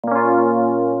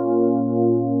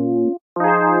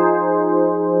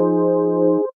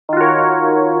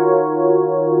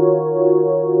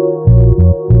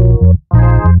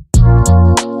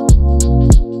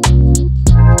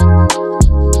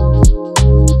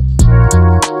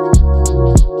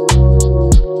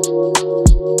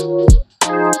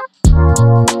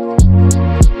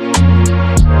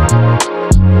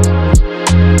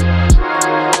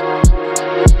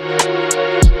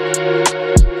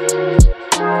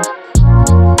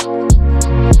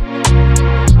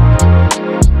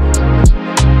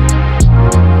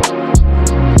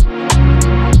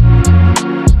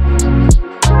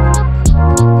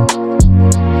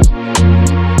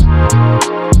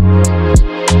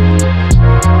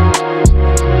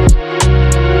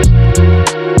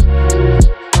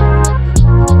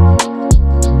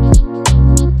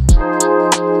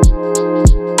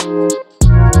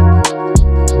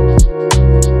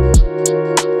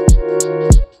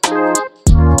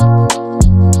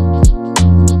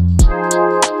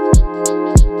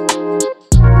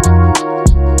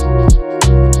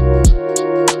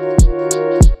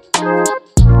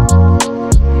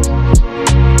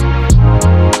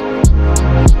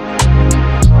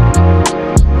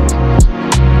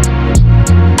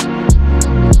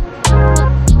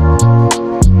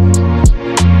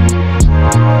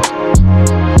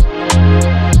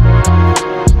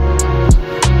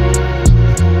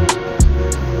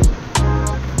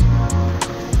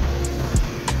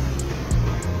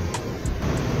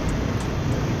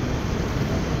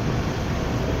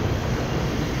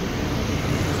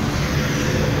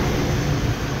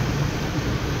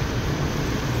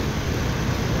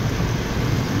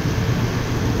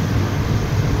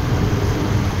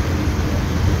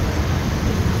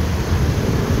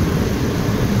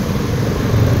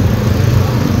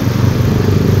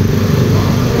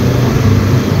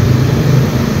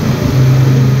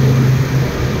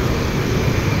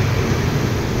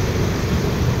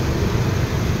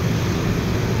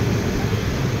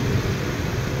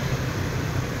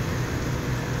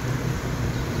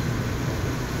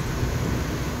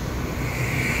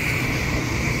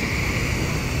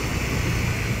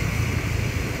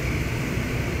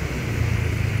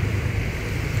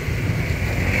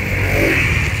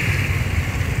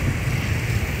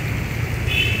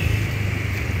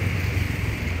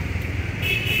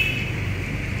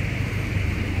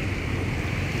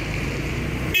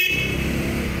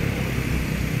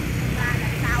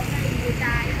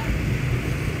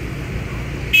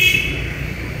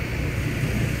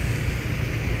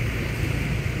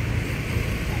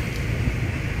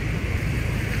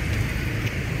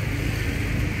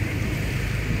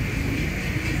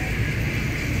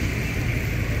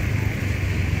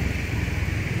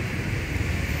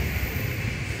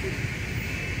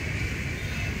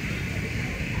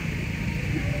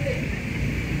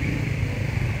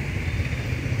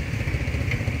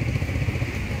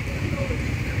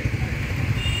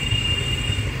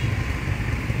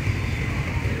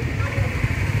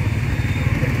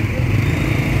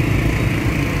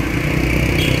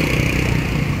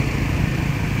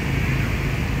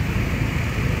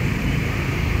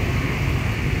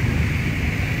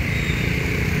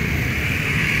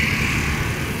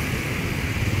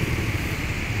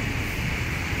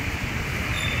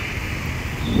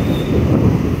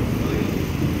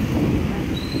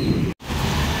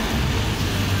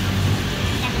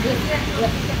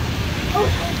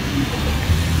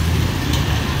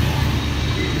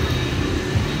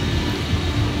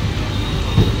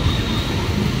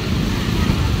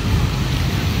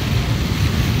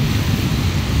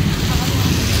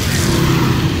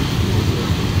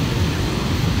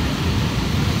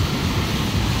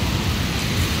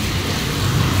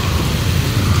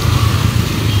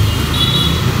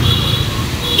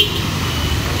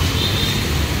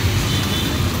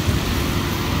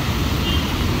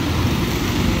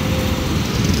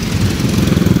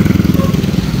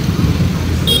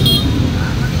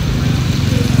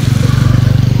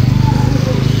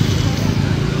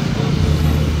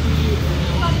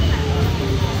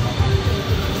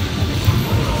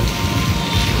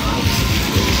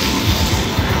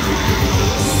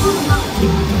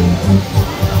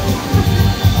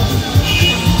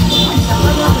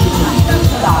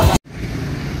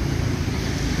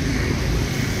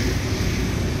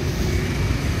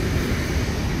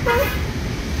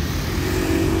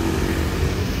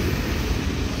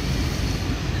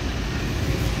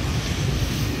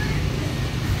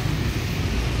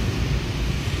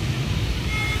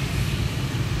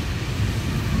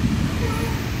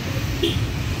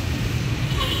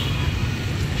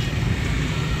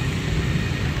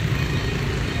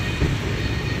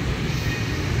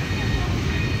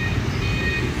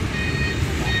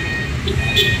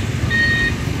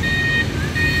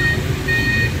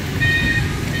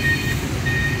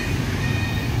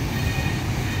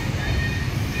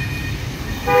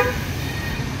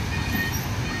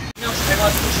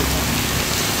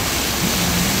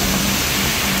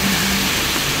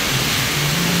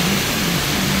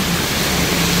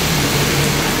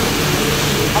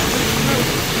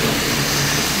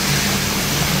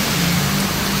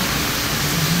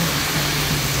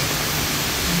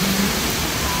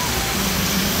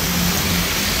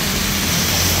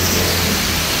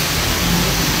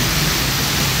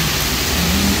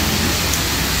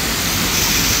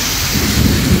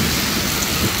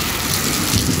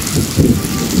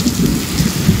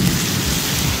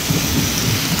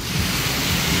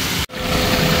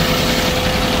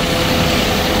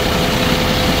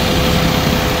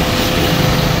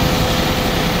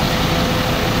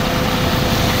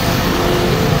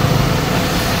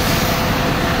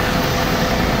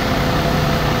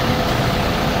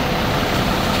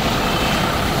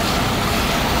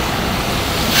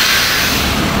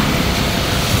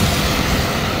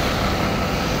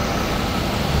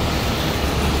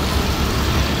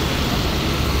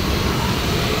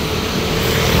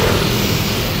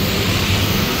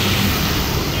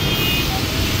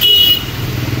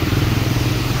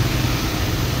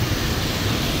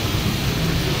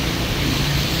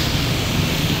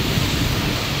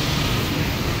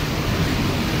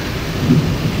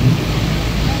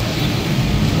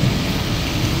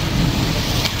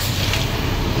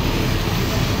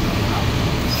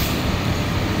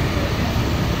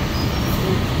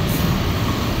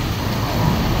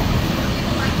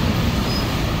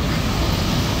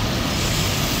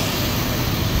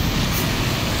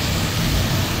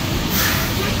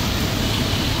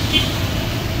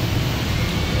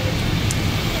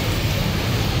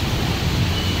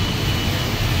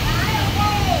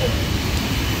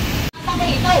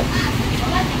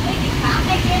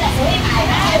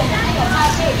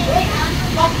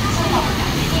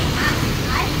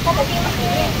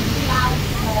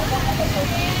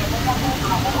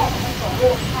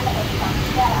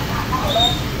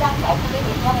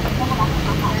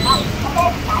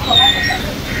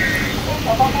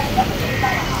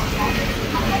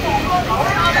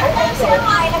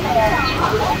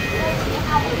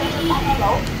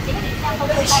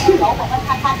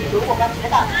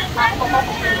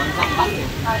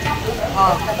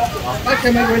Bác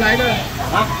xem回来的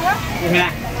啊？回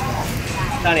来？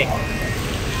哪里？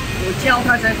我叫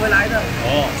他才回来的。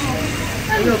哦，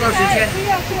还没有到时间，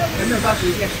还没有到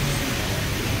时间。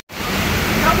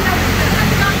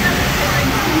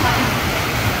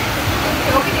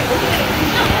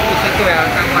对啊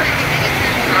，3万。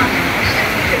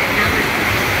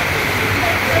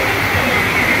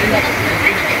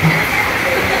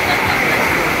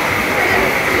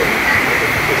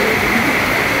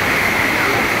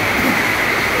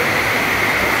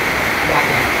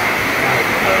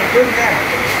对不对？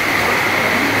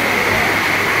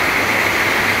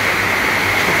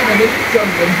这个没叫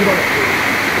你们知道的，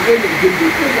我有经历，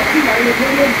这个进来的他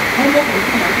们我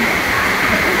进来的。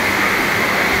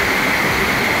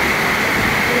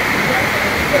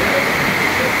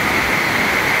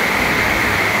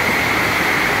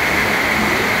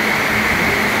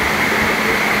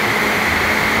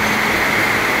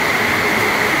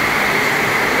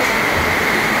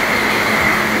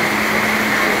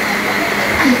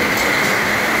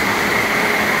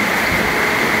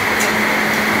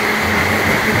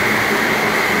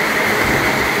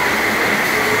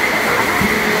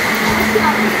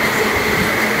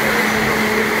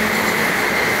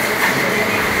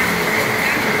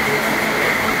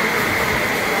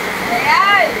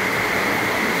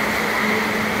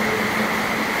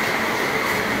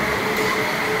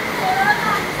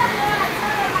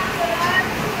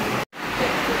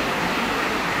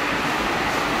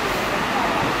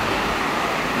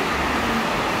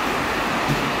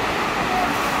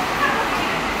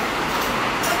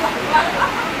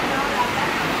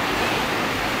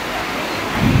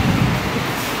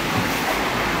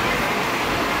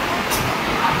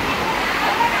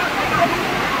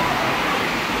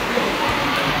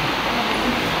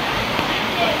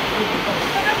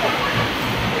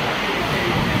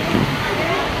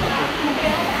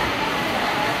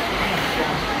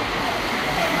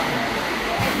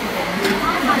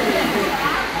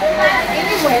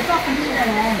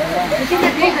你现在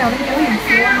配的那个很多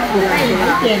啊，我带有一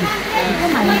点，你不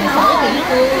买你少一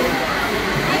点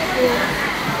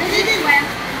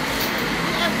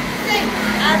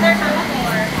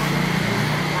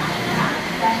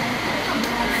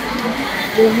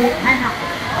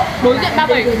Đối diện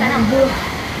 37 cái làm vương.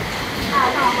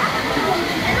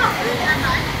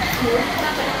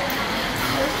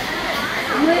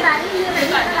 Người bạn như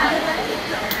vậy là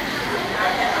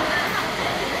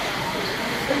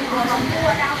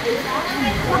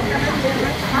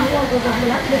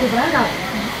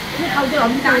không chứ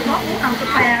lộn tay thoát cũng không có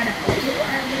pha nè.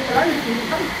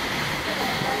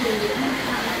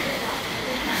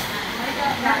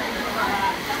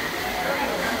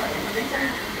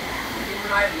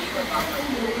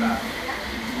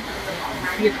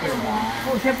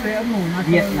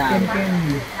 Vietnam.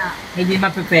 Hindi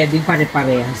mapipwedeng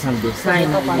pare-parehas ng design.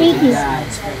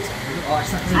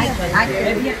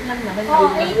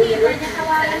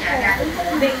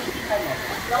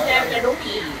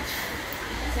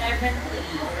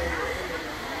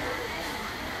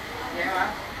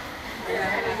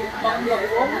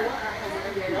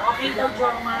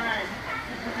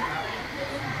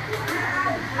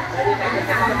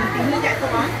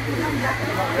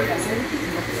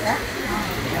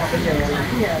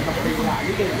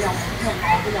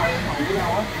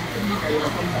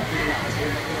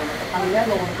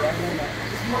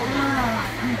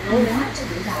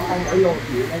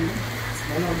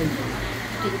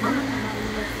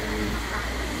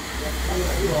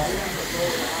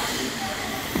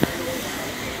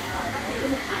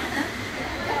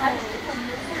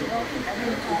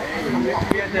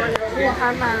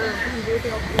 Vietnam na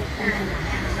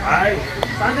아이,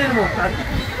 딴 데는 뭐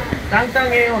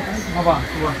땅땅해요. 봐봐,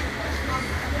 좋아.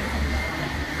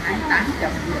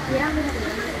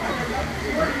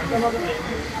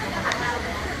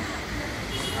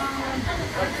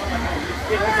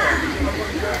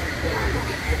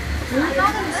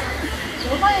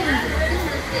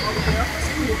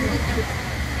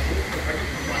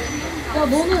 야,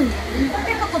 너는 커피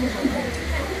깎아도 돼.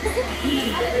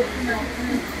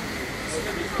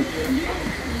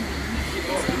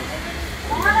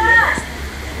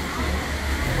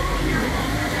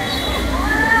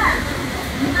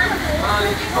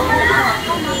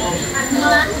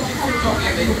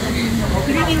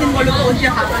 그림 있는 걸로 또 언제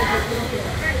가봐요.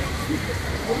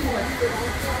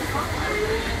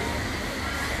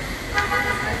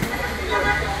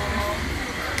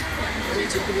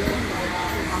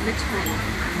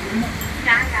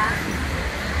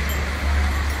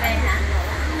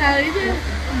 Rồi chứ.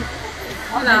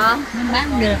 Đó,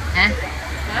 bán được hả?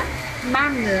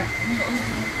 Bán được.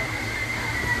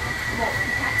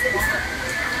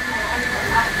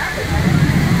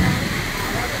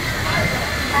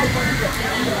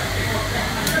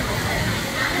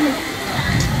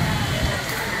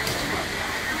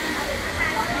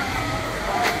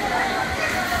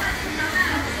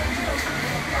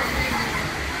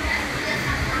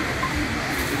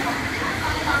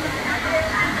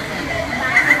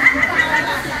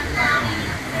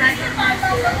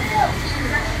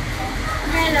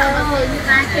 Hello,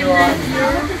 I can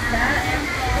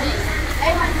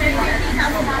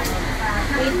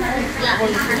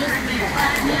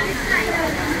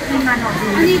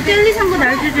아니 젤리 산거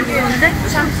날줄지 모르는데?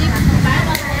 잠시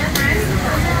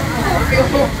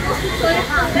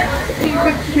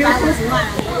이거 귀여워.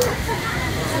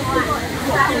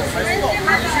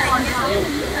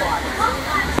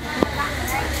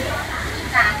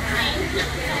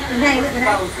 này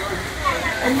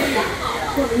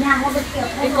của nhà có được kiểu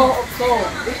không? 이거 없어.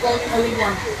 이거 only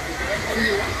one.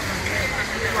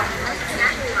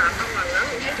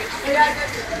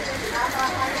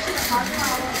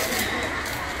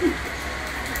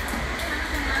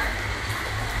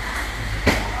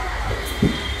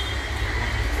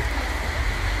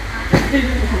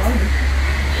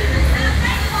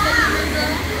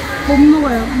 못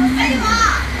먹어요.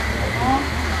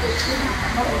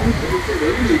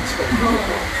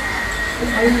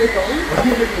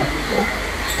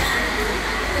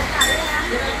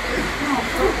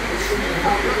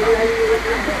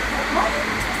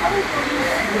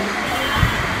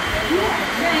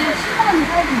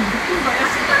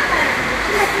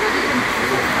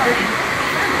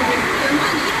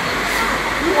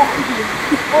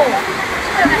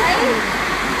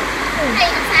 Đây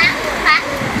ăn sáng bán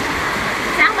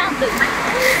sáng bán được mà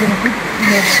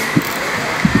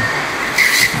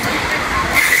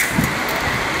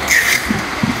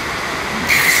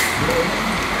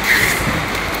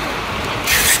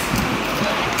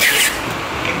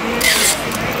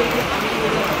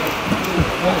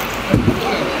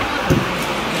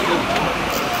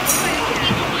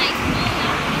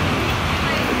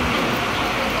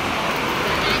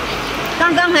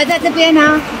刚刚还在这边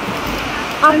呢。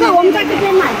啊，对，我们在这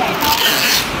边买的。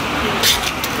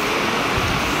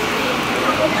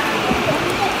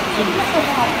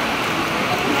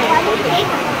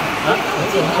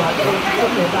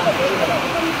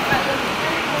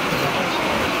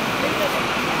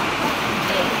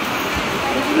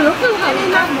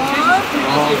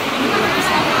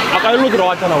 아까 일로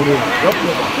들어왔잖아 우리.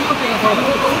 옆으로.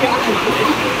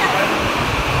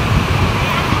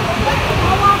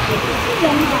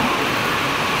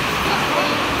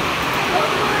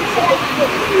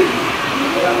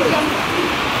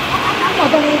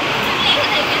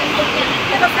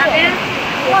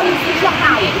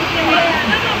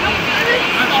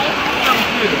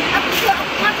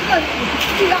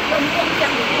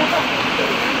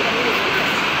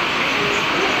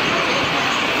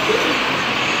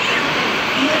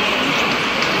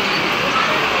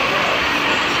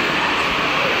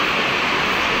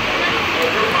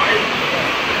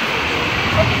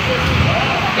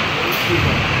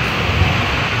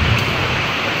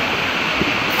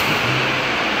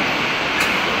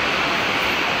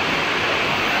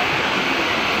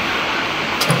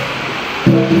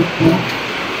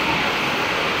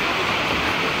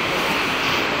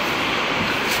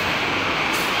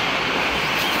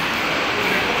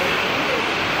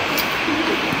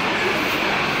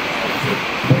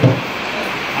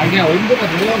 아, 그냥 온도가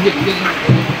내려온 게 이게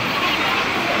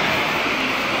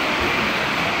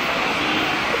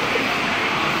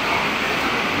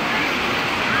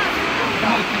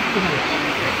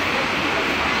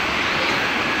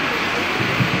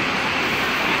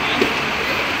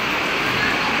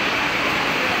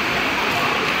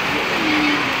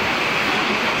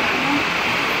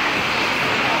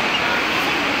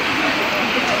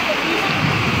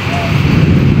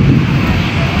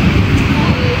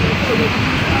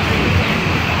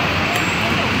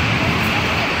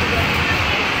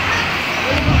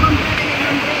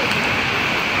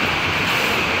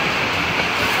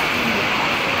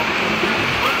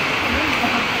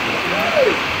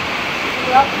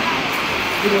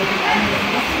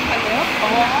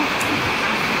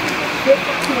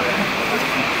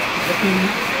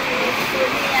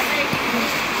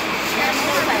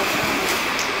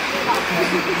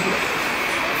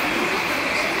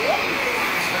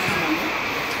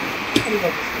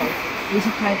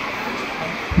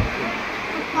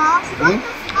응?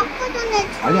 아까 전에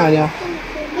아니야 아니야.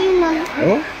 고기는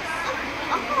어?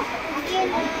 아까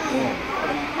고기는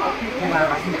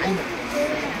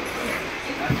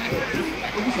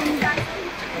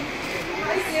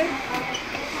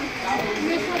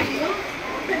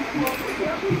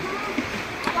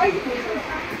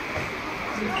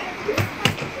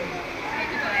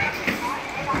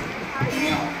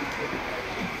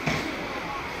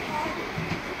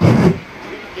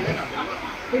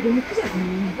너무 크지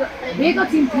않니? 얘가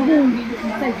지금 무거운 게 이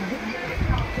사이즈인데?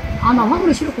 아, 나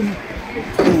화물이 싫었구나.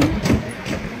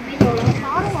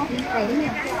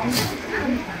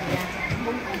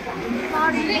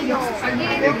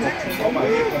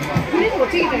 그래서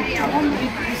어떻게 돼? 자원물이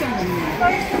부셔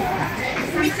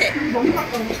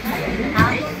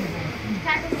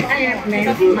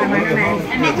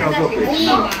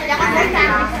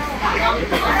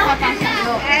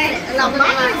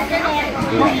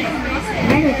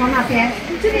mấy người con nào kìa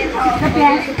nó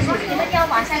kìa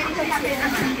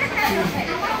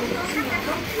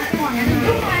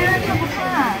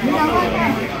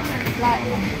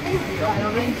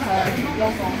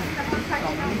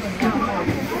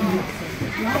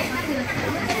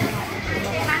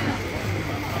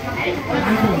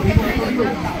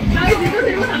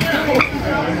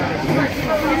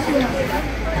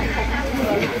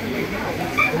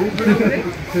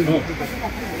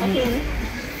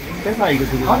회사 이거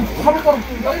들고. 아니 하루가루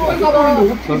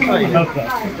딴거 전사 이거.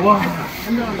 와.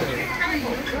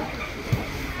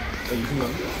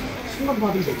 신발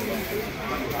받은 거.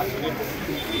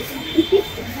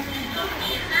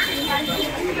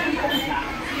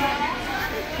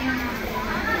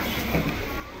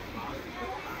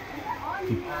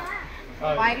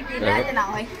 Quay cái gì đó cho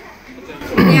nội.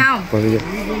 Đi không?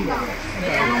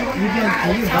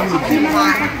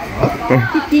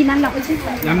 chi ăn lọc chứ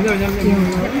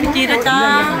Chi đó cho.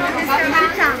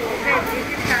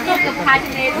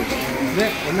 네,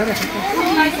 옛날에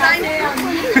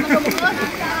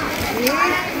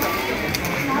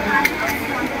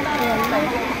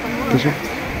그죠?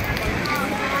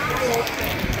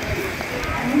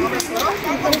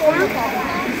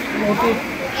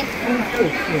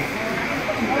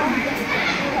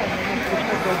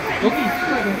 여기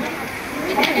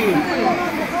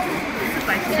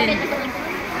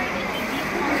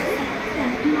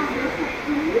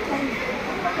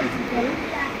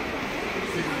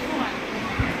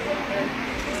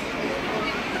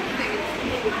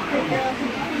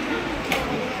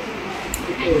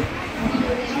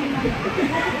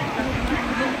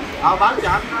아 bán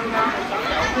chả ăn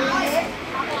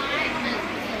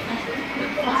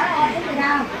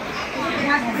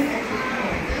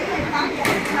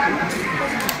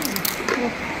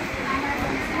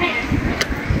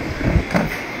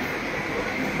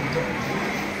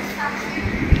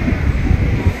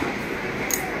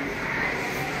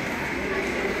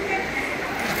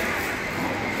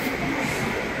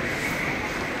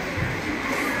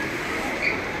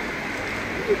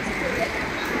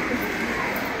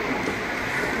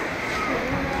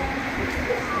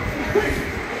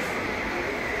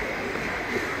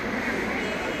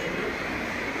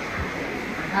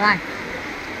Rồi.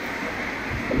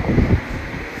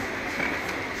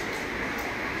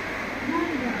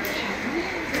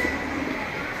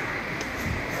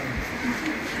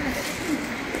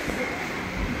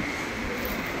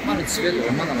 엄마는 집에도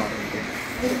얼마나 많은데?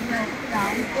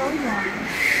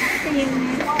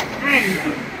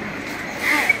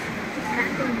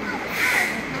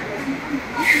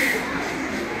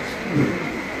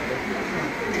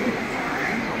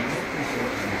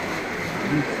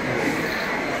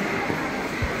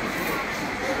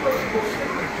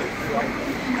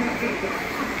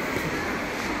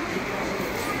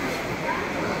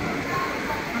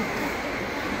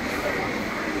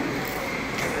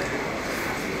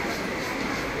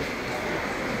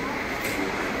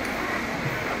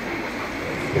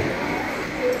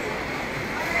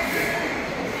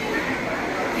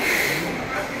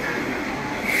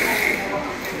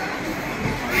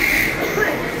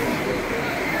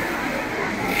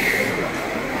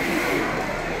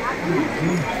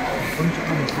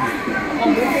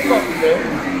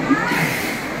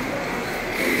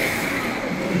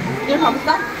 이거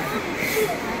가볼까?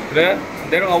 그래?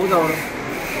 내려가 보자 그럼.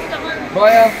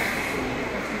 좋아요.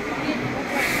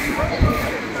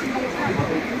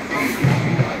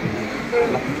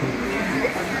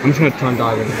 엄청 좋아한다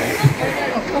하겠네.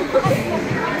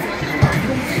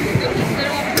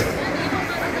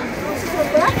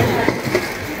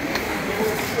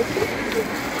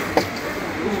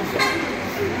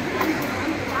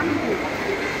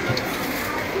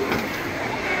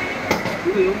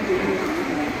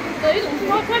 나 이거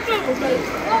엄청 할줄 알고 있어.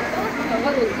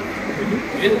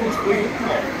 얘도 거의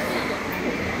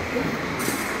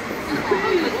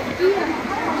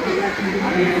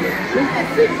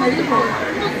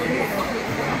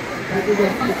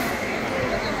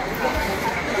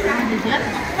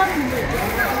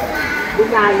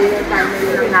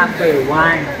number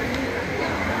one.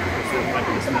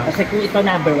 Kasi kung ito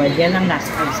number one, yan ang nasa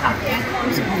kalsada.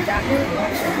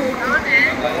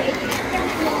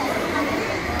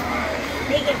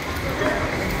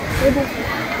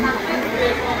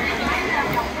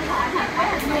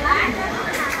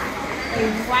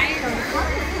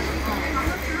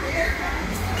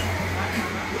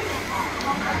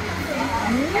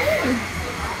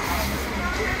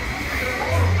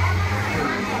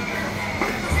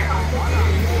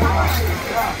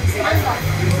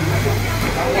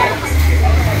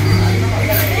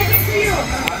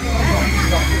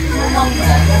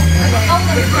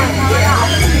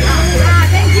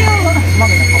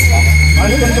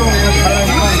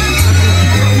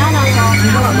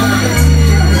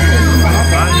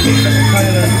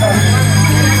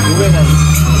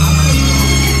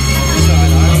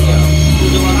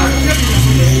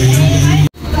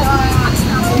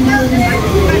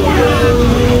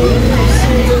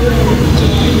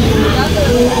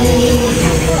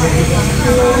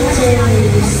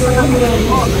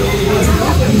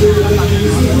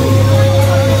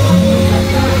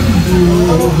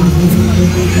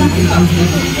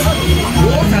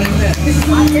 오, 잘했네.